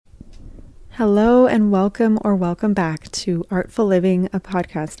Hello and welcome or welcome back to Artful Living, a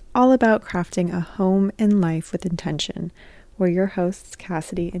podcast all about crafting a home and life with intention. We're your hosts,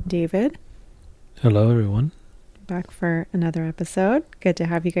 Cassidy and David. Hello, everyone. Back for another episode. Good to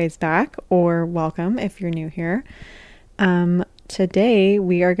have you guys back, or welcome if you're new here. Today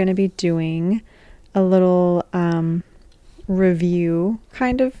we are going to be doing a little review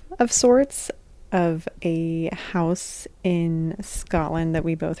kind of sorts of a house in Scotland that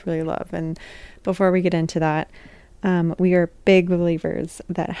we both really love. And before we get into that, we are big believers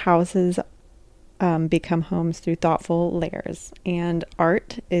that houses become homes through thoughtful layers, and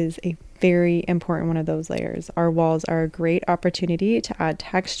art is a very important one of those layers. Our walls are a great opportunity to add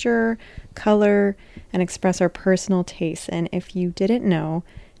texture, color, and express our personal tastes. And if you didn't know,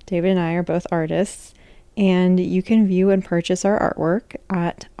 David and I are both artists, and you can view and purchase our artwork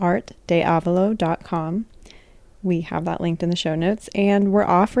at artdeavolo.com. We have that linked in the show notes, and we're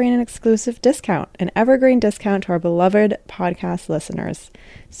offering an exclusive discount, an evergreen discount to our beloved podcast listeners.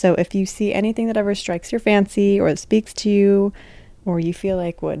 So if you see anything that ever strikes your fancy or speaks to you, or you feel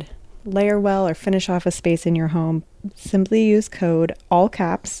like would layer well or finish off a space in your home, simply use code all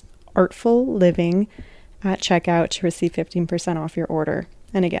caps Artful Living at checkout to receive 15% off your order.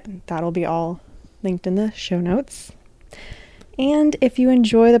 And again, that'll be all linked in the show notes. And if you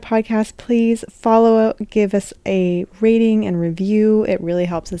enjoy the podcast, please follow, give us a rating and review. It really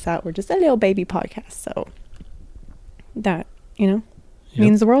helps us out. We're just a little baby podcast, so that,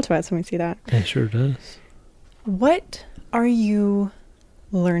 means the world to us when we see that. It sure does. What are you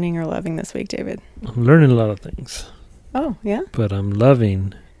learning or loving this week, David? I'm learning a lot of things. Oh, yeah? But I'm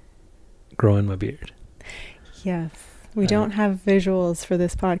loving growing my beard. Yes. We don't have visuals for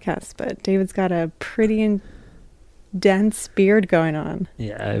this podcast, but David's got a pretty dense beard going on.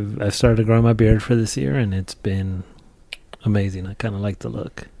 Yeah, I've started growing my beard for this year, and it's been amazing. I kind of like the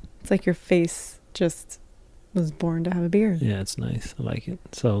look. It's like your face just was born to have a beard. Yeah, it's nice. I like it.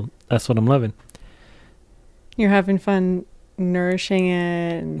 So that's what I'm loving. You're having fun nourishing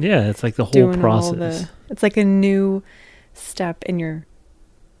it. And yeah, it's like the whole process. It's like a new step in your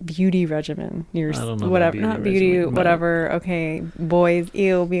beauty regimen. I don't know whatever, not beauty, regimen, whatever. Okay, boys,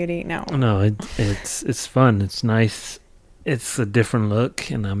 ew, beauty. No, it's fun. It's nice. It's a different look,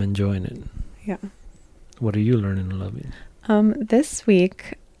 and I'm enjoying it. Yeah. What are you learning and loving? This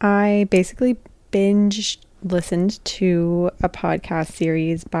week I basically binge listened to a podcast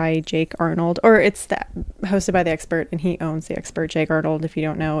series by Jake Arnold, or it's hosted by The Expert, and he owns The Expert. Jake Arnold, if you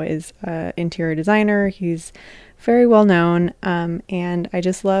don't know, is an interior designer. He's very well known, and I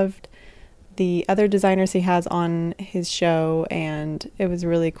just loved the other designers he has on his show, and it was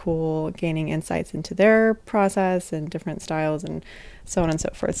really cool gaining insights into their process and different styles and so on and so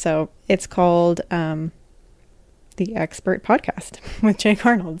forth. So it's called The Expert Podcast with Jake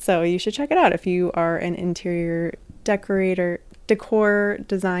Arnold. So you should check it out if you are an interior decor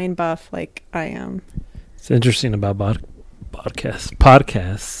design buff like I am. It's interesting about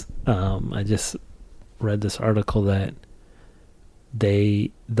podcasts. I just read this article that the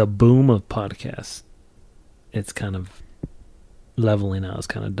boom of podcasts, it's kind of leveling out, it's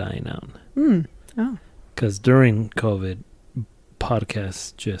kind of dying out. Oh. Because during COVID,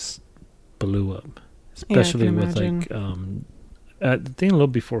 podcasts just blew up. Especially with I think a little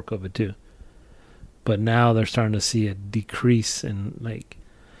before COVID too. But now they're starting to see a decrease in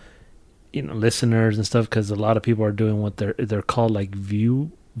listeners and stuff, because a lot of people are doing what they're called like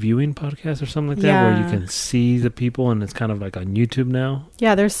viewing podcasts or something like that, where you can see the people, and it's kind of like on YouTube now.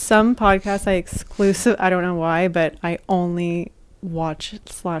 Yeah, there's some podcasts I don't know why, but I only watch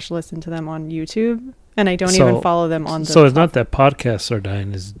 / listen to them on YouTube. And I don't even follow them on the... So it's not that podcasts are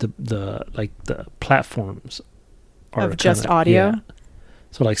dying, is the platforms are of just audio? Yeah.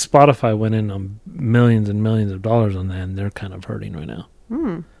 So like Spotify went in on millions and millions of dollars on that, and they're kind of hurting right now.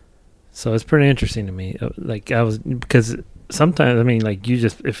 So it's pretty interesting to me. Because sometimes,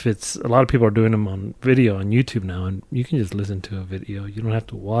 if it's... A lot of people are doing them on video on YouTube now, and you can just listen to a video. You don't have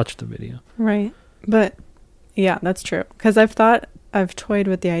to watch the video. Right. But, yeah, that's true. Because I've toyed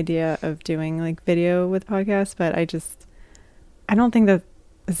with the idea of doing like video with podcasts, but I don't think that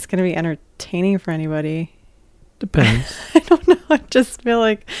it's going to be entertaining for anybody. Depends. I don't know. I just feel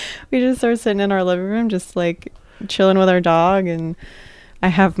like we just start sitting in our living room, just like chilling with our dog, and I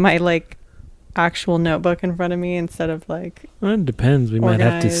have my like actual notebook in front of me instead of like... Well, it depends. We might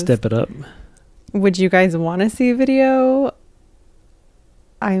have to step it up. Would you guys want to see video?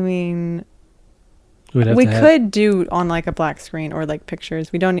 I mean... We could do on like a black screen or like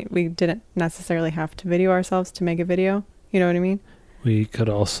pictures. We didn't necessarily have to video ourselves to make a video. You know what I mean? We could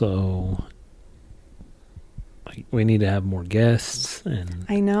also like we need to have more guests, and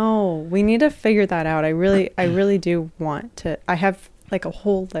I know. We need to figure that out. I really do want to. I have like a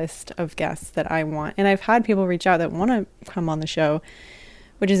whole list of guests that I want. And I've had people reach out that want to come on the show,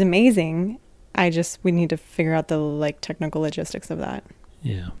 which is amazing. We need to figure out the like technical logistics of that.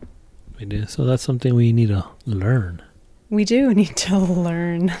 Yeah, we do. So that's something we need to learn. We do need to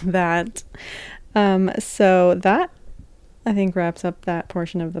learn that. So that, I think, wraps up that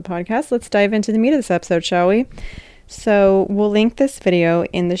portion of the podcast. Let's dive into the meat of this episode, shall we? So we'll link this video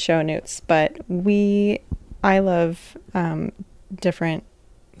in the show notes, but I love different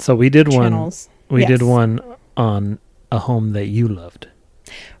So we did channels. We did one on a home that you loved.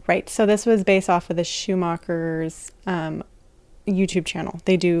 Right. So this was based off of the Schumacher's YouTube channel.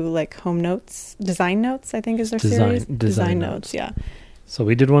 They do like home notes, design notes, I think is their series. Design notes, yeah. So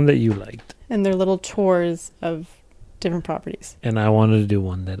we did one that you liked. And they're little tours of different properties. And I wanted to do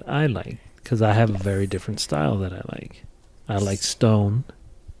one that I like because I have a very different style that I like. I like stone.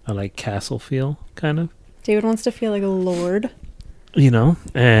 I like castle feel, kind of. David wants to feel like a lord.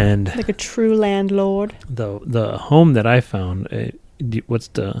 And like a true landlord. The home that I found, what's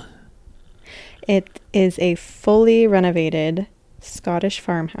the... It is a fully renovated Scottish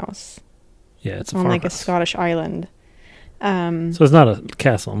farmhouse. Yeah, it's on like a Scottish island. So it's not a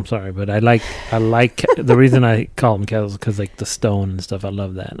castle. I'm sorry, but I like the reason I call them castles because like the stone and stuff. I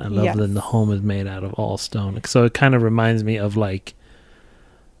love that. I love that the home is made out of all stone. So it kind of reminds me of like,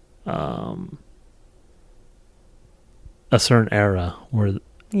 a certain era where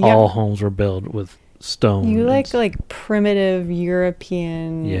all homes were built with stone. You like primitive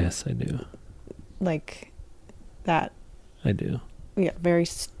European. Yes, I do. Like that. I do. Yeah,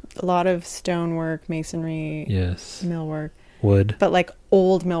 a lot of stonework, masonry. Yes. Millwork. Wood. But like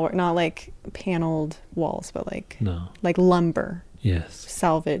old millwork, not like paneled walls, but like like lumber. Yes.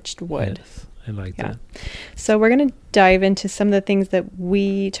 Salvaged wood. Yes. I like that. So we're going to dive into some of the things that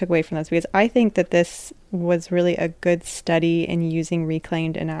we took away from this because I think that this was really a good study in using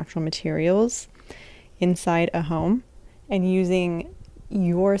reclaimed and natural materials inside a home and using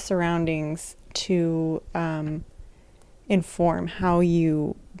your surroundings to inform how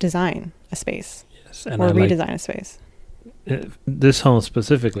you design a space. Yes, and or redesign a space. This home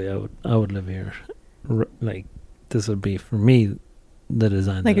specifically, I would live here. Like this would be for me the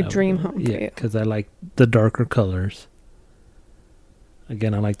design, like a dream home. Yeah, because I like the darker colors.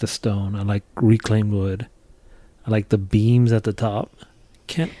 Again, I like the stone. I like reclaimed wood. I like the beams at the top.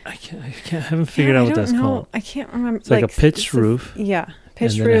 I haven't figured out what that's called. I can't remember. It's like a pitched roof. Pitched roof.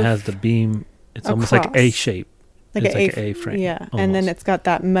 And then it has the beam. It's almost like A shape. Like an A frame. Yeah, almost. And then it's got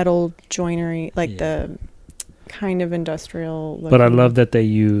that metal joinery, like the kind of industrial looking. But I love that they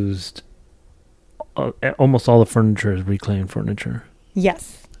used almost all the furniture is reclaimed furniture.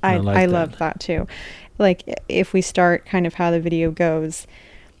 Yes, I love that too. Like if we start kind of how the video goes,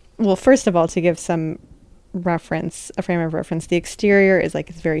 well, first of all, to give some reference, a frame of reference, the exterior is like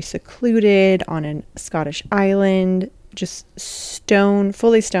it's very secluded on a Scottish island, just stone,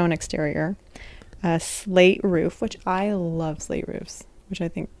 fully stone exterior, a slate roof, which I love slate roofs, which I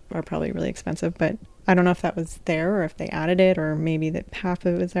think are probably really expensive, but I don't know if that was there or if they added it or maybe that half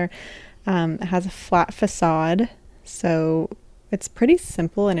of it was there. It has a flat facade, so it's pretty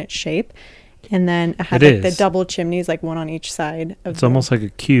simple in its shape. And then it had the double chimneys, like one on each side. It's almost like a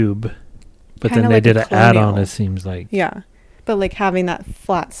cube, but then they did an add-on, it seems like. Yeah, but like having that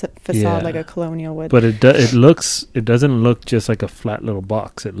flat facade like a colonial would. But it doesn't look just like a flat little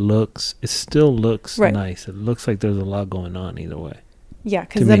box. It still looks nice. It looks like there's a lot going on either way. Yeah,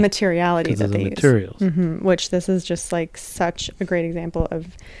 because the materiality that they materials. use. Which this is just like such a great example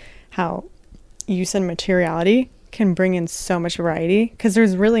of how use and materiality can bring in so much variety because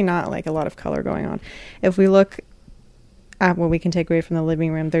there's really not like a lot of color going on. If we look at what we can take away from the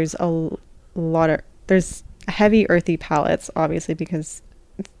living room, there's there's heavy earthy palettes, obviously because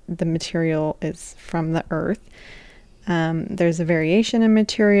the material is from the earth. There's a variation in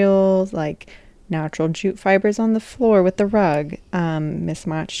materials like natural jute fibers on the floor with the rug,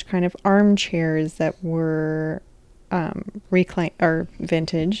 mismatched kind of armchairs that were reclaimed or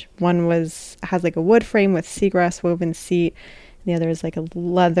vintage. One has like a wood frame with seagrass woven seat. The other is like a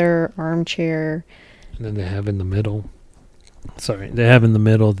leather armchair. And then they have in the middle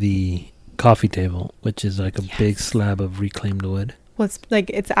the coffee table, which is like a big slab of reclaimed wood. Well,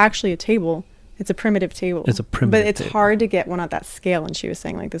 it's actually a table. It's a primitive table. But it's hard to get one at that scale. And she was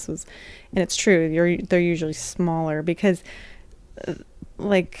saying like this was, and it's true. They're usually smaller because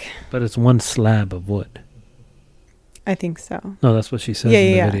But it's one slab of wood. I think so. No, that's what she says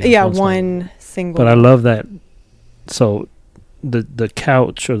in the video. Yeah, one single. But I love that. So the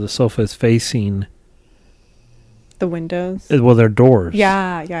couch or the sofa is facing The windows. Well, they're doors.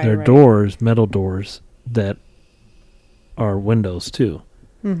 Yeah, They're right. doors, metal doors that are windows too.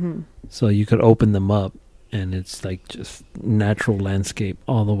 Mm-hmm. So you could open them up, and it's like just natural landscape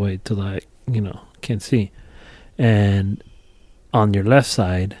all the way to like can't see. And on your left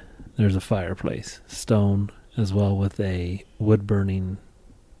side, there's a fireplace, stone, as well with a wood burning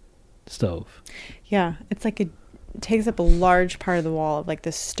stove. Yeah, it's like it takes up a large part of the wall of like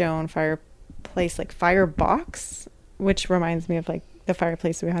this stone fireplace, like firebox, which reminds me of like the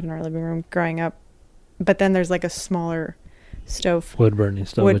fireplace we had in our living room growing up. But then there's like a smaller stove, wood burning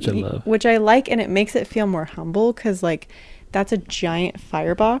stove, which I love, which I like, and it makes it feel more humble because like that's a giant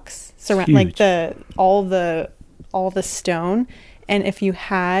firebox surround like all the stone, and if you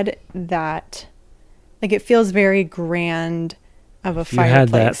had that, like it feels very grand of a fireplace. You had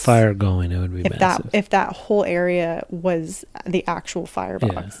that fire going, it would be massive. If that whole area was the actual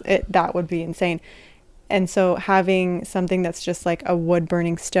firebox, that would be insane. And so having something that's just like a wood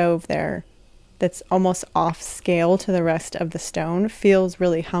burning stove there, that's almost off scale to the rest of the stone, feels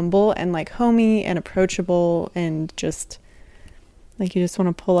really humble and like homey and approachable, and just like you just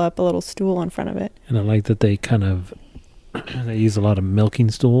want to pull up a little stool in front of it. And I like that they kind of they use a lot of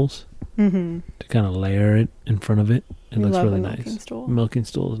milking stools to kind of layer it in front of it. It looks really nice. Milking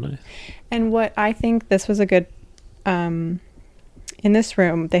stool is nice. And what I think this was a good in this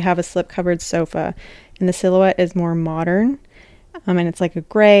room, they have a slip covered sofa, and the silhouette is more modern. And it's like a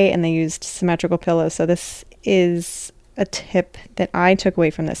gray, and they used symmetrical pillows. So this is a tip that I took away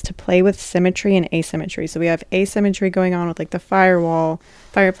from this, to play with symmetry and asymmetry. So we have asymmetry going on with like the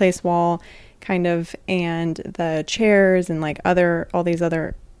fireplace wall kind of, and the chairs and like all these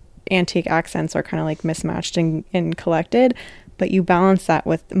other antique accents are kind of like mismatched and collected. But you balance that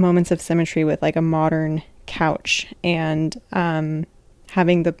with moments of symmetry with like a modern couch and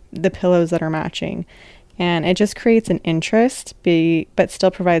having the pillows that are matching. And it just creates an interest, but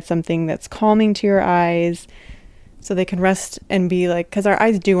still provides something that's calming to your eyes, so they can rest and be like, because our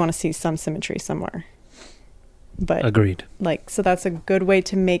eyes do want to see some symmetry somewhere. But agreed. Like, so that's a good way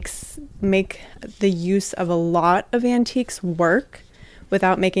to make the use of a lot of antiques work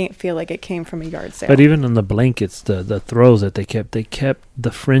without making it feel like it came from a yard sale. But even on the blankets, the throws that they kept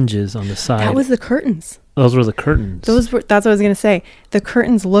the fringes on the side. That was the curtains. Those were the curtains. That's what I was going to say. The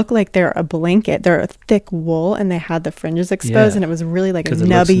curtains look like they're a blanket. They're a thick wool, and they had the fringes exposed, and it was really like a nubby.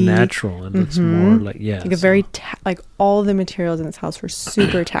 Because it looks natural. It looks more like, like a very, like all the materials in this house were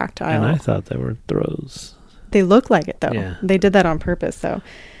super tactile. And I thought they were throws. They look like it, though. Yeah. They did that on purpose, though.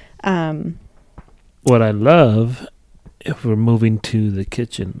 What I love, if we're moving to the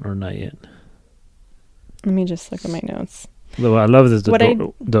kitchen or not yet. Let me just look at my notes. What I love is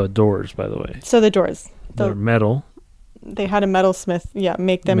the doors, by the way. So the doors. They're metal. They had a metalsmith,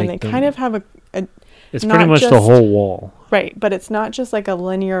 make them, and they kind of have a it's pretty much the whole wall. Right, but it's not just like a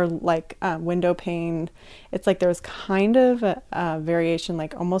linear, like, window pane. It's like there's kind of a variation,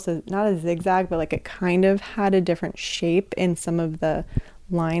 like almost not a zigzag, but like it kind of had a different shape in some of the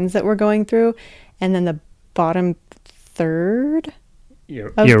lines that we're going through. And then the bottom third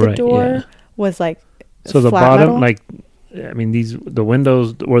of the door was like so the bottom metal. The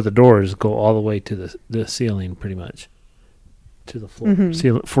windows or the doors go all the way to the ceiling, pretty much to the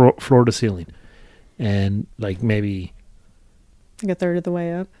floor, floor to ceiling, and like maybe like a third of the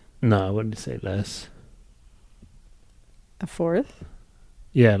way up. No, I wouldn't say less. A fourth?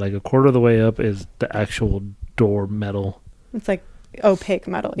 Yeah, like a quarter of the way up is the actual door metal. It's like opaque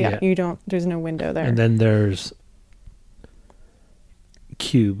metal. Yeah. There's no window there. And then there's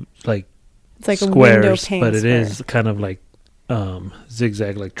cube, like it's like squares, a window pane but it square. is kind of like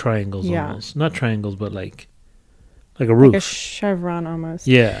zigzag, like triangles almost. Not triangles, but like a roof. Like a chevron almost.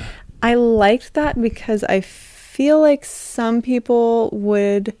 Yeah. I liked that because I feel like some people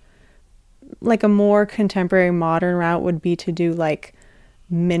would, like a more contemporary modern route would be to do like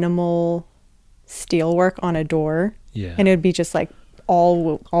minimal steel work on a door. Yeah. And it would be just like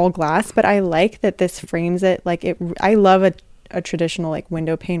all glass. But I like that this frames it like it. I love a traditional like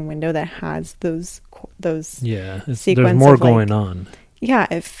window pane window that has those sequence. There's more of, going like, on. Yeah,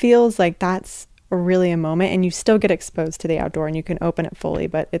 it feels like that's really a moment, and you still get exposed to the outdoor, and you can open it fully,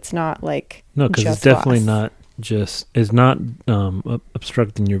 but it's not like because it's definitely not just it's not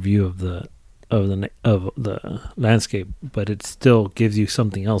obstructing your view of the landscape, but it still gives you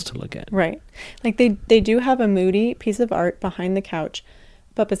something else to look at. Right, like they do have a moody piece of art behind the couch,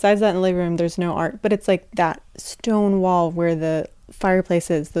 but besides that in the living room there's no art. But it's like that stone wall where the fireplace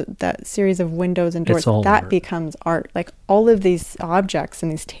is, that series of windows and doors, that art becomes art. Like all of these objects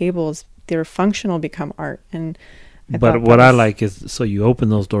and these tables, they're functional, become art. And I like is, so you open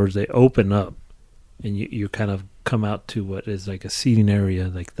those doors, they open up, and you're kind of come out to what is like a seating area,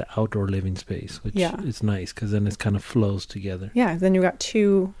 like the outdoor living space, which is nice because then it kind of flows together. Yeah, then you've got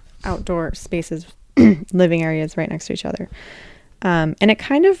two outdoor spaces, living areas right next to each other. And it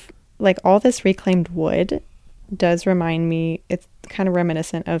kind of, like, all this reclaimed wood does remind me, it's kind of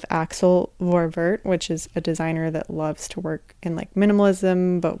reminiscent of Axel Vorwerk, which is a designer that loves to work in like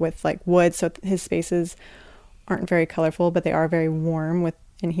minimalism, but with like wood. So his spaces aren't very colorful, but they are very warm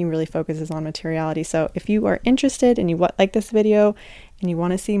and he really focuses on materiality. So if you are interested and you like this video and you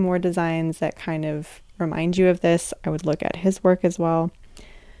want to see more designs that kind of remind you of this, I would look at his work as well.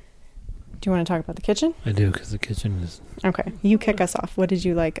 Do you want to talk about the kitchen? I do, because the kitchen is... Okay, you kick us off. What did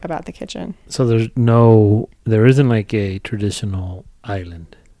you like about the kitchen? So there isn't like a traditional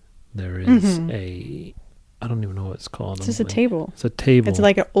island. There is I don't even know what it's called. It's just a table. It's a table. It's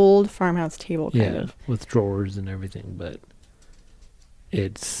like an old farmhouse table, kind of. With drawers and everything, but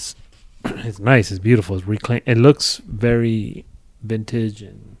it's nice. It's beautiful. It's reclaimed. It looks very vintage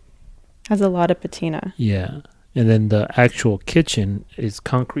and... Has a lot of patina. Yeah. And then the actual kitchen is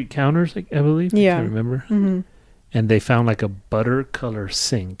concrete counters, I believe. Yeah. I remember. Mm-hmm. And they found like a butter color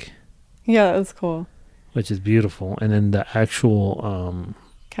sink. Yeah, that was cool. Which is beautiful. And then the actual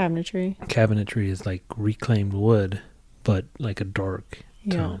cabinetry is like reclaimed wood, but like a dark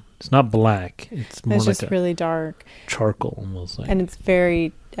tone. It's not black. It's more just really dark. Charcoal almost. Like. And it's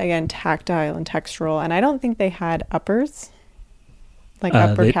very, again, tactile and textural. And I don't think they had uppers. Like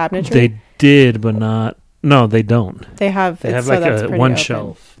upper cabinetry. They did, but not... No, they don't. They have like a one open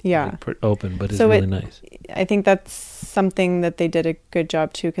shelf. Yeah. Like open, but it's really nice. I think that's something that they did a good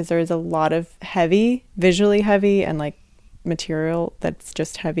job too, because there is a lot of visually heavy and like material that's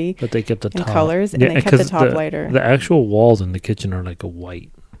just heavy. But they kept the top. Colors, and they kept the top lighter. The actual walls in the kitchen are like a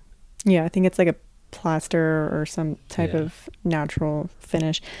white. Yeah, I think it's like a plaster or some type of natural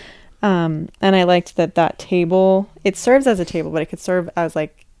finish. And I liked that table, it serves as a table, but it could serve as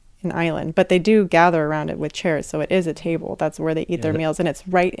like an island, but they do gather around it with chairs, so it is a table. That's where they eat their meals, and it's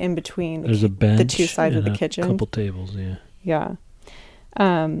right in between there's a bench, the two sides of the kitchen. A couple tables, yeah.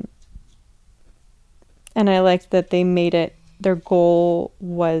 And I liked that they made it, their goal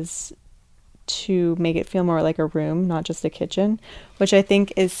was to make it feel more like a room, not just a kitchen, which I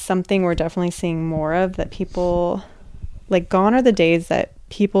think is something we're definitely seeing more of, that people, like, gone are the days that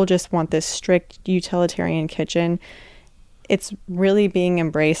people just want this strict utilitarian kitchen. It's really being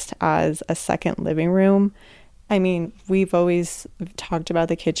embraced as a second living room. I mean, we've always talked about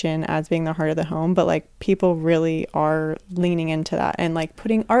the kitchen as being the heart of the home, but like people really are leaning into that and like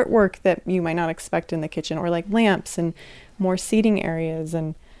putting artwork that you might not expect in the kitchen, or like lamps and more seating areas.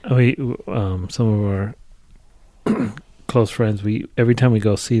 And some of our close friends, every time we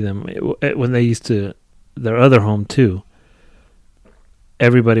go see them, when they used to their other home too,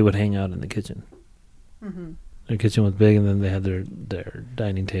 everybody would hang out in the kitchen. Mm-hmm. Their kitchen was big, and then they had their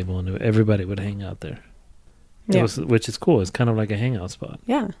dining table, and everybody would hang out there. Which is cool. It's kind of like a hangout spot.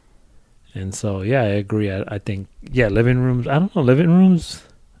 Yeah. And so, I agree. I think, living rooms. I don't know, living rooms.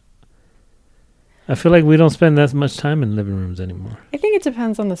 I feel like we don't spend that much time in living rooms anymore. I think it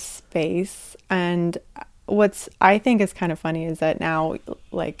depends on the space. And what's I think is kind of funny is that now,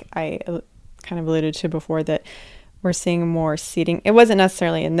 like I kind of alluded to before, that we're seeing more seating. It wasn't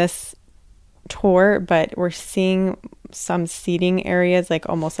necessarily in this tour, but we're seeing some seating areas, like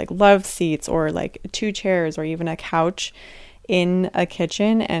almost like love seats, or like 2 chairs, or even a couch in a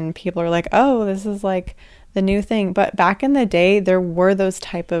kitchen, and people are like, oh, this is like the new thing. But back in the day, there were those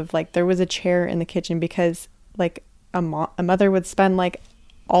type of, like, there was a chair in the kitchen because like a mother would spend like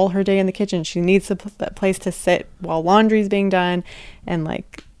all her day in the kitchen. She needs a place to sit while laundry's being done, and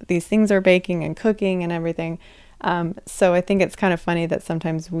like these things are baking and cooking and everything. So I think it's kind of funny that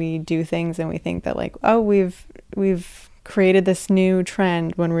sometimes we do things and we think that like, oh, we've created this new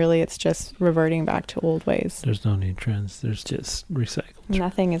trend, when really it's just reverting back to old ways. There's no new trends. There's just recycled.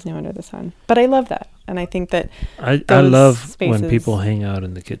 Nothing is new under the sun. But I love that. And I think that I love when people hang out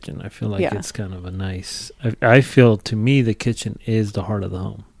in the kitchen. I feel like it's kind of a nice, I feel, to me, the kitchen is the heart of the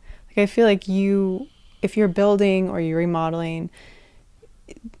home. Like, I feel like if you're building or you're remodeling,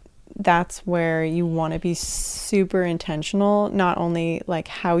 that's where you want to be super intentional, not only like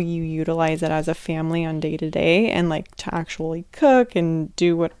how you utilize it as a family on day to day, and like to actually cook and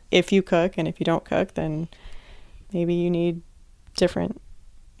do what, if you cook, and if you don't cook, then maybe you need different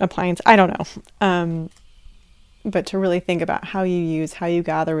appliance. I don't know. But to really think about how you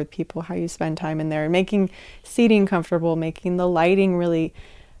gather with people, how you spend time in there, and making seating comfortable, making the lighting really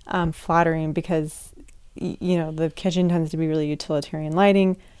flattering, because the kitchen tends to be really utilitarian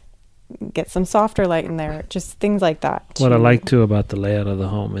lighting. Get some softer light in there, just things like that. What I like too about the layout of the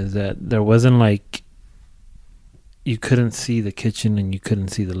home is that there wasn't like you couldn't see the kitchen and you couldn't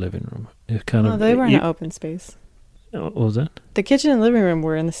see the living room. It kind No, of they were in an open space. What was that? The kitchen and living room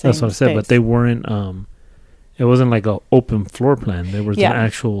were in the same That's what I space. said, but they weren't. It wasn't like a open floor plan. There was an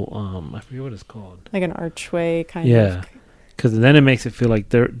actual. I forget what it's called. Like an archway kind of. Yeah, because then it makes it feel like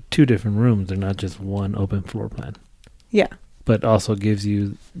they're two different rooms. They're not just one open floor plan. Yeah. But also gives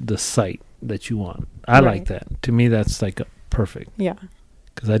you the sight that you want. I like that. To me, that's like perfect. Yeah.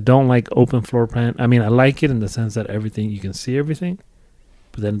 Because I don't like open floor plan. I mean, I like it in the sense that you can see everything,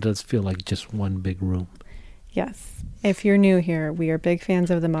 but then it does feel like just one big room. Yes. If you're new here, we are big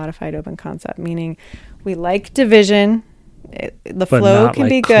fans of the modified open concept, meaning we like division. The flow can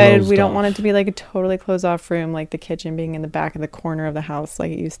be good. We don't want it to be like a totally closed off room, like the kitchen being in the back of the corner of the house,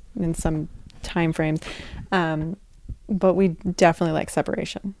 like it used in some time frames. But we definitely like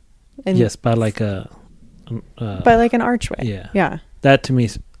separation. And yes, by like by like an archway. Yeah. Yeah. That to me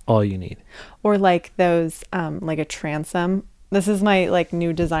is all you need. Or like those, like a transom. This is my like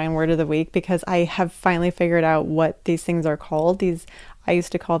new design word of the week because I have finally figured out what these things are called. I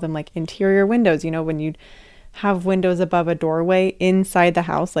used to call them like interior windows. You know, when you'd have windows above a doorway inside the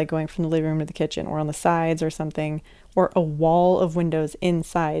house, like going from the living room to the kitchen or on the sides or something, or a wall of windows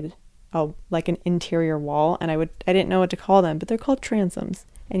inside, like an interior wall. And I didn't know what to call them, but they're called transoms.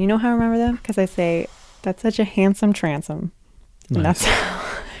 And you know how I remember them? Because I say, that's such a handsome transom. Nice. And that's how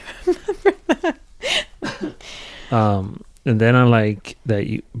I remember that. And then I like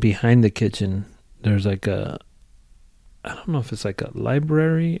that behind the kitchen, there's like I don't know if it's like a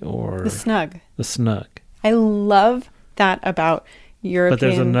library or... The snug. The snug. I love that about European... But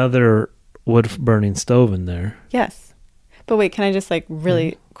there's another wood-burning stove in there. Yes. But wait, can I just like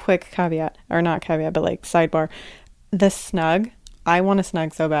really quick caveat, or not caveat, but like sidebar. The snug, I want a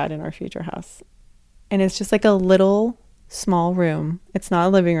snug so bad in our future house. And it's just like a little... small room. It's not a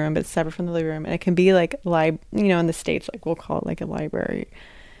living room, but it's separate from the living room, and it can be like in the States, like we'll call it like a library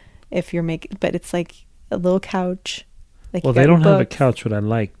if you're but it's like a little couch. Like, well, they don't have a couch. What I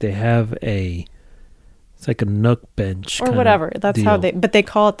like, they have it's like a nook bench or whatever. That's deal. But they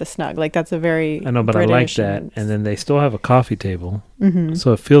call it the snug. Like that's a very I know, but British, I like that. And then they still have a coffee table, mm-hmm.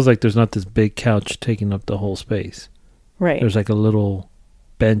 so it feels like there's not this big couch taking up the whole space. Right. There's like a little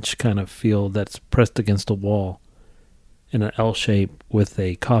bench kind of feel that's pressed against the wall. In an L shape with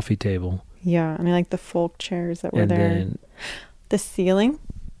a coffee table. Yeah, and I like the folk chairs that were there. Then the ceiling.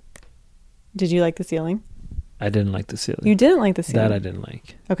 Did you like the ceiling? I didn't like the ceiling. You didn't like the ceiling? That I didn't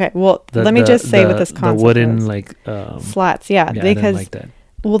like. Okay, well, let me just say what this concept the wooden was. like slats, yeah, because I didn't like that.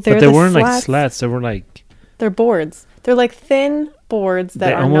 Well, but they weren't slats, like slats. They were like they're boards. They're like thin boards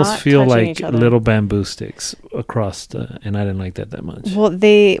that are almost not feel like each other. Little bamboo sticks across and I didn't like that much. Well,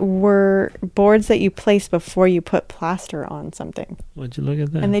 they were boards that you place before you put plaster on something. Would you look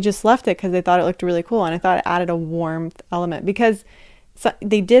at that? And they just left it because they thought it looked really cool, and I thought it added a warmth element because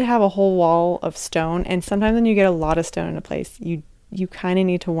they did have a whole wall of stone, and sometimes when you get a lot of stone in a place, you kind of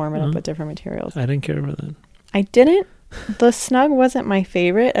need to warm it up with different materials. I didn't care about that. I didn't. The snug wasn't my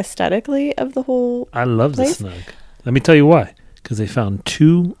favorite aesthetically of the whole I love place. The snug. Let me tell you why. Because they found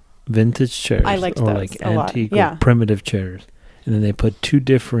 2 vintage chairs. I liked or those like a lot. antique or primitive chairs. And then they put 2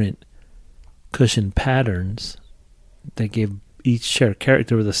 different cushion patterns that gave each chair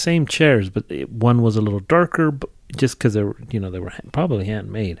character. They were the same chairs, but one was a little darker, just because they were probably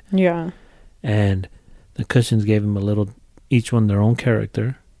handmade. Yeah. And the cushions gave them each one their own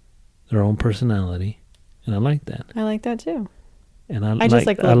character, their own personality. And I liked that. I like that too. And I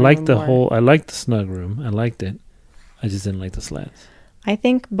liked the snug room. I liked it. I just didn't like the slats. I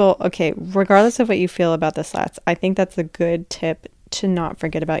think regardless of what you feel about the slats, I think that's a good tip to not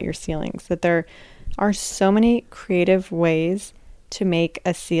forget about your ceilings. That there are so many creative ways to make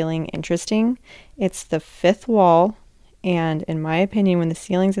a ceiling interesting. It's the fifth wall, and in my opinion, when the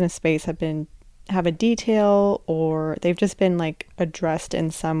ceilings in a space have a detail or they've just been like addressed in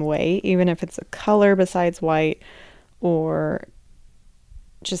some way, even if it's a color besides white or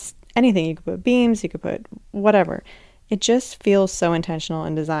just anything. You could put beams, you could put whatever. It just feels so intentional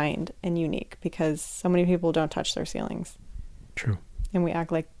and designed and unique because so many people don't touch their ceilings. True. And we act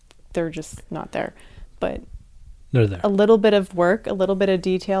like they're just not there. But they're there. A little bit of work, a little bit of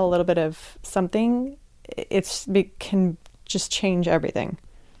detail, a little bit of something, it can just change everything.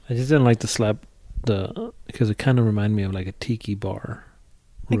 I just didn't like the slab because it kind of reminded me of like a tiki bar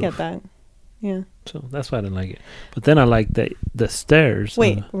roof. I get that. Yeah. So that's why I didn't like it. But then I liked the stairs.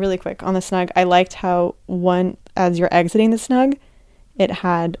 Wait, really quick on the snug. I liked how as you're exiting the snug, it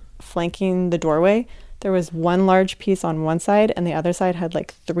had flanking the doorway. There was one large piece on one side and the other side had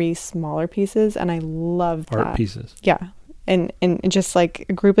like 3 smaller pieces. And I loved that. Art pieces. Yeah. And just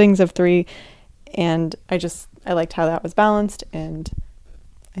like groupings of 3. And I liked how that was balanced. And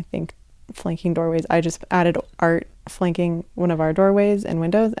I think flanking doorways, I just added art flanking one of our doorways and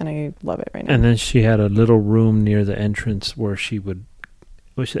windows, and I love it right now. And then she had a little room near the entrance where she was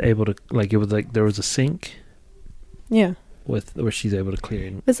able to, like, it was like there was a sink. Yeah. Where she's able to clear.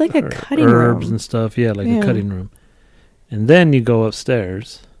 It was like a cutting room. Herbs and stuff. Yeah, like a cutting room. And then you go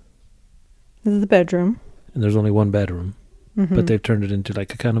upstairs. This is the bedroom. And there's only one bedroom. Mm-hmm. But they've turned it into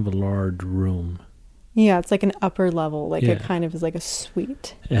like a kind of a large room. Yeah, it's like an upper level. Like it kind of is like a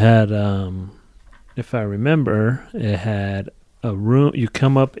suite. It had, if I remember, it had a room. You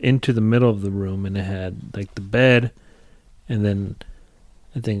come up into the middle of the room and it had like the bed and then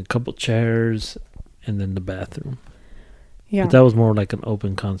I think a couple chairs and then the bathroom. Yeah. But that was more like an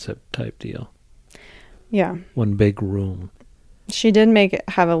open concept type deal. Yeah. One big room. She did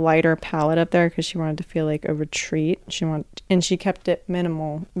have a lighter palette up there because she wanted to feel like a retreat. And she kept it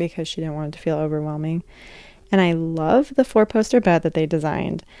minimal because she didn't want it to feel overwhelming. And I love the 4-poster bed that they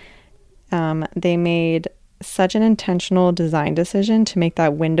designed. They made such an intentional design decision to make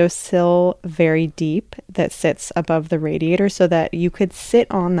that windowsill very deep that sits above the radiator so that you could sit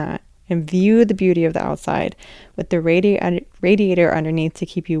on that and view the beauty of the outside with the radiator underneath to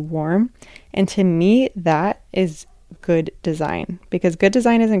keep you warm. And to me, that is good design, because good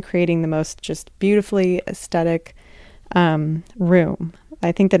design isn't creating the most just beautifully aesthetic room.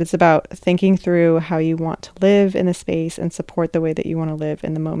 I think that it's about thinking through how you want to live in the space and support the way that you want to live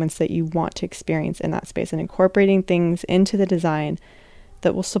in the moments that you want to experience in that space, and incorporating things into the design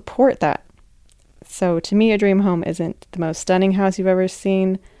that will support that. So to me, a dream home isn't the most stunning house you've ever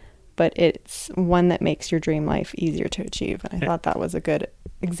seen, but it's one that makes your dream life easier to achieve. And I thought that was a good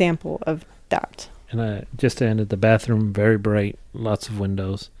example of that. And just to end it, the bathroom, very bright, lots of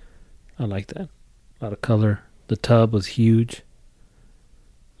windows. I like that. A lot of color. The tub was huge.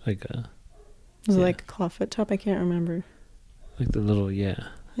 Was it like a clawfoot tub? I can't remember. Like the little, Yeah,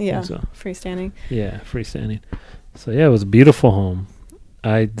 so. Freestanding. Yeah, freestanding. So yeah, it was a beautiful home.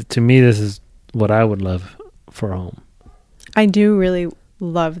 To me, this is what I would love for a home. I do really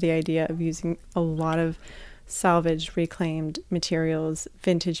love the idea of using a lot of salvaged, reclaimed materials,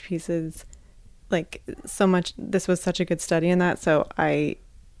 vintage pieces. Like so much, this was such a good study in that. So I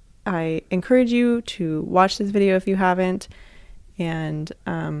encourage you to watch this video if you haven't. And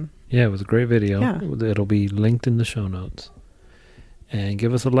yeah, it was a great video. Yeah. It'll be linked in the show notes. And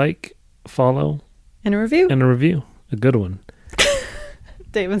give us a like, follow, and a review. A good one.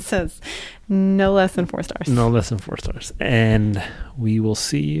 David says no less than 4 stars. No less than 4 stars. And we will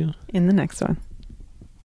see you in the next one.